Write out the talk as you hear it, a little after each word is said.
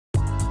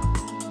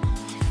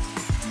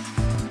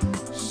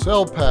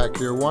Silpak,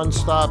 your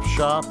one-stop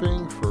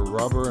shopping for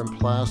rubber and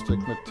plastic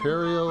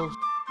materials.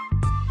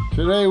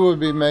 Today we'll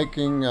be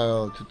making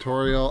a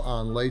tutorial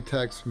on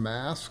latex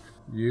mask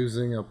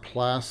using a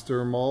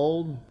plaster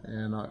mold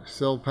and a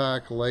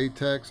Silpak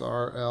latex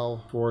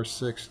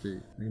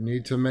RL-460. We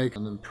need to make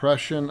an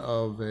impression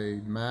of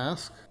a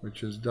mask,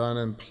 which is done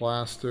in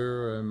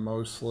plaster and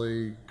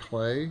mostly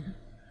clay.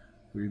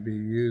 We'd be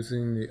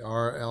using the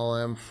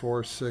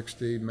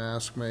RLM-460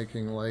 mask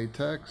making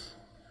latex.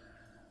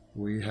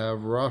 We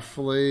have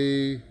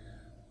roughly a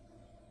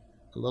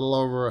little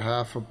over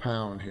half a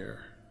pound here.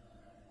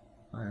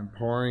 I am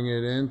pouring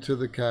it into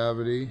the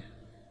cavity,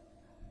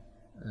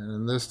 and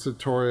in this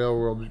tutorial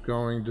we're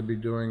going to be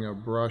doing a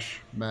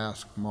brush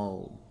mask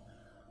mold.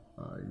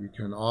 You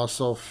can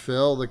also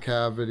fill the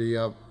cavity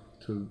up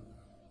to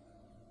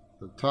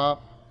the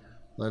top,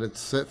 let it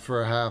sit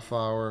for a half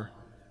hour,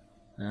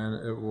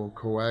 and it will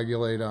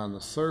coagulate on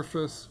the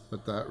surface,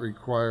 but that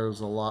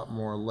requires a lot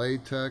more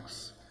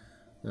latex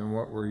than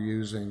what we're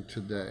using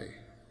today.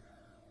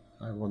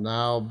 I will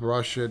now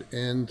brush it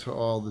into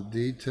all the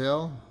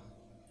detail.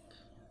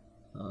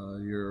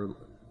 Your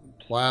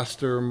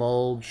plaster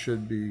mold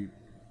should be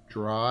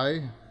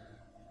dry.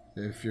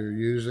 If you're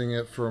using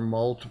it for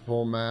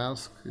multiple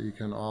masks, you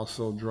can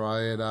also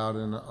dry it out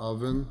in the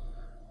oven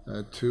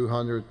at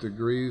 200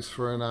 degrees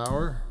for an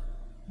hour.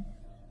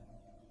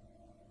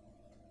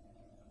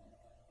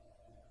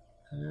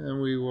 And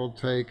we will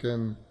take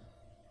and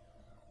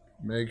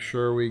make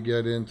sure we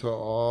get into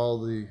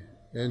all the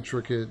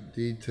intricate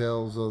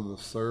details of the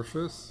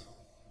surface.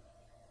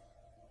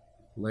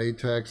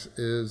 Latex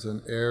is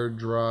an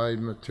air-dried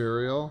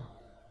material.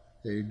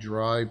 A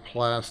dry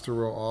plaster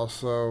will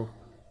also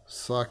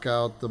suck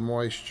out the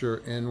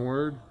moisture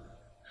inward,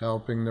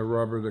 helping the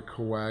rubber to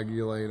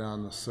coagulate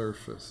on the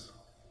surface.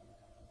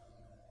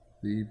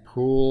 The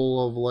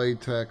pool of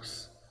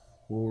latex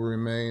will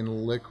remain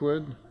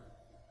liquid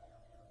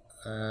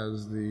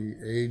as the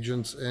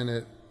agents in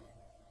it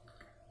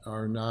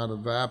are not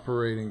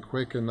evaporating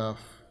quick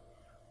enough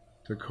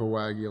to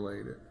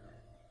coagulate it.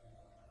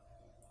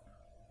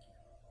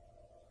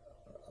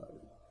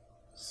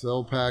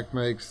 Silpak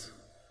makes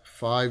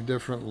 5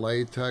 different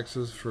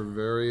latexes for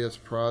various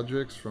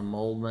projects, from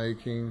mold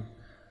making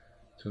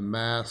to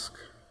mask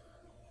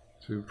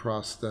to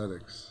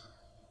prosthetics.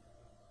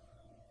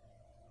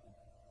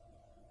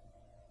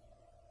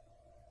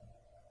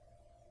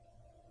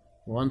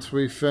 Once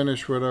we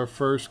finish with our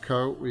first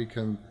coat, we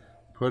can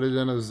put it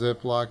in a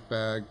Ziploc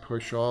bag,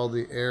 push all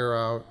the air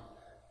out,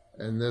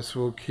 and this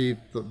will keep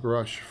the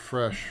brush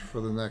fresh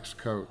for the next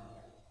coat.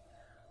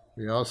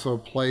 We also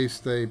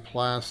placed a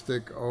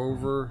plastic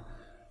over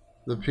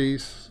the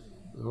piece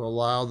to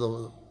allow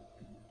the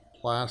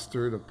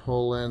plaster to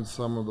pull in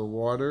some of the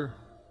water.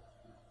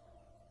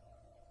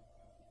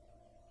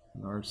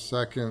 And our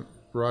second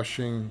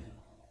brushing,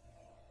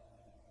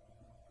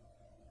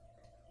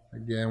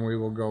 again, we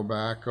will go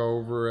back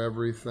over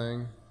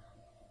everything,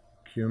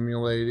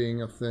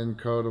 accumulating a thin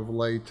coat of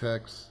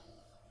latex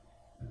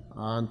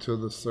onto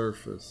the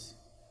surface.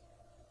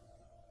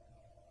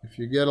 If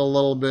you get a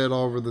little bit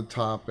over the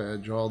top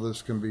edge, all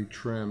this can be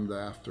trimmed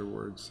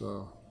afterwards,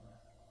 so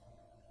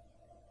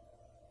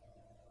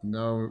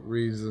no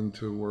reason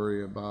to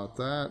worry about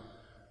that.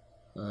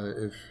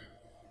 If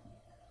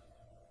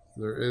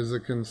there is a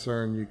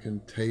concern, you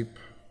can tape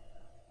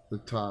the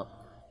top.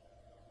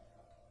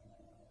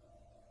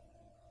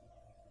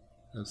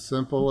 As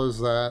simple as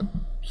that.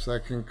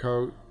 Second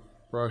coat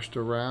brushed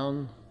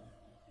around,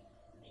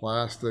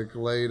 plastic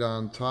laid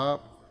on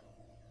top,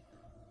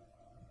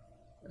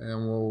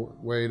 and we'll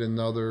wait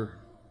another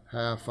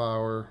half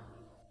hour.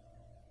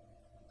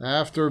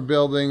 After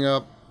building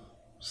up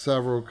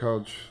several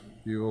coats,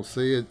 you will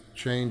see it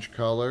change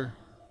color.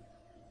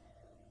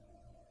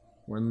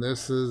 When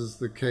this is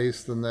the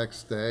case the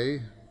next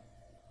day,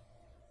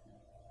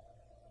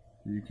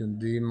 you can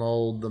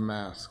demold the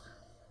mask.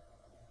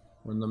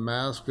 When the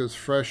mask is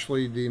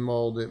freshly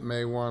demolded, it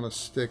may want to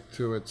stick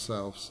to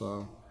itself,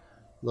 so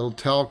a little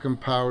talcum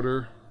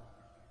powder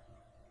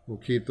will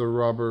keep the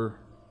rubber,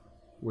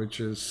 which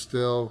is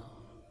still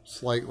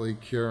slightly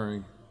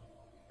curing.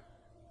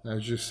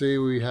 As you see,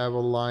 we have a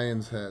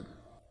lion's head,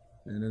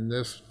 and in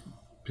this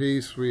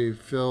piece we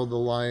filled the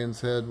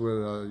lion's head with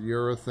a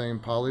urethane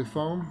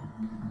polyfoam.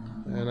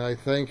 And I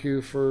thank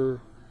you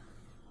for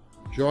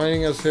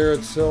joining us here at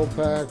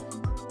Silpak.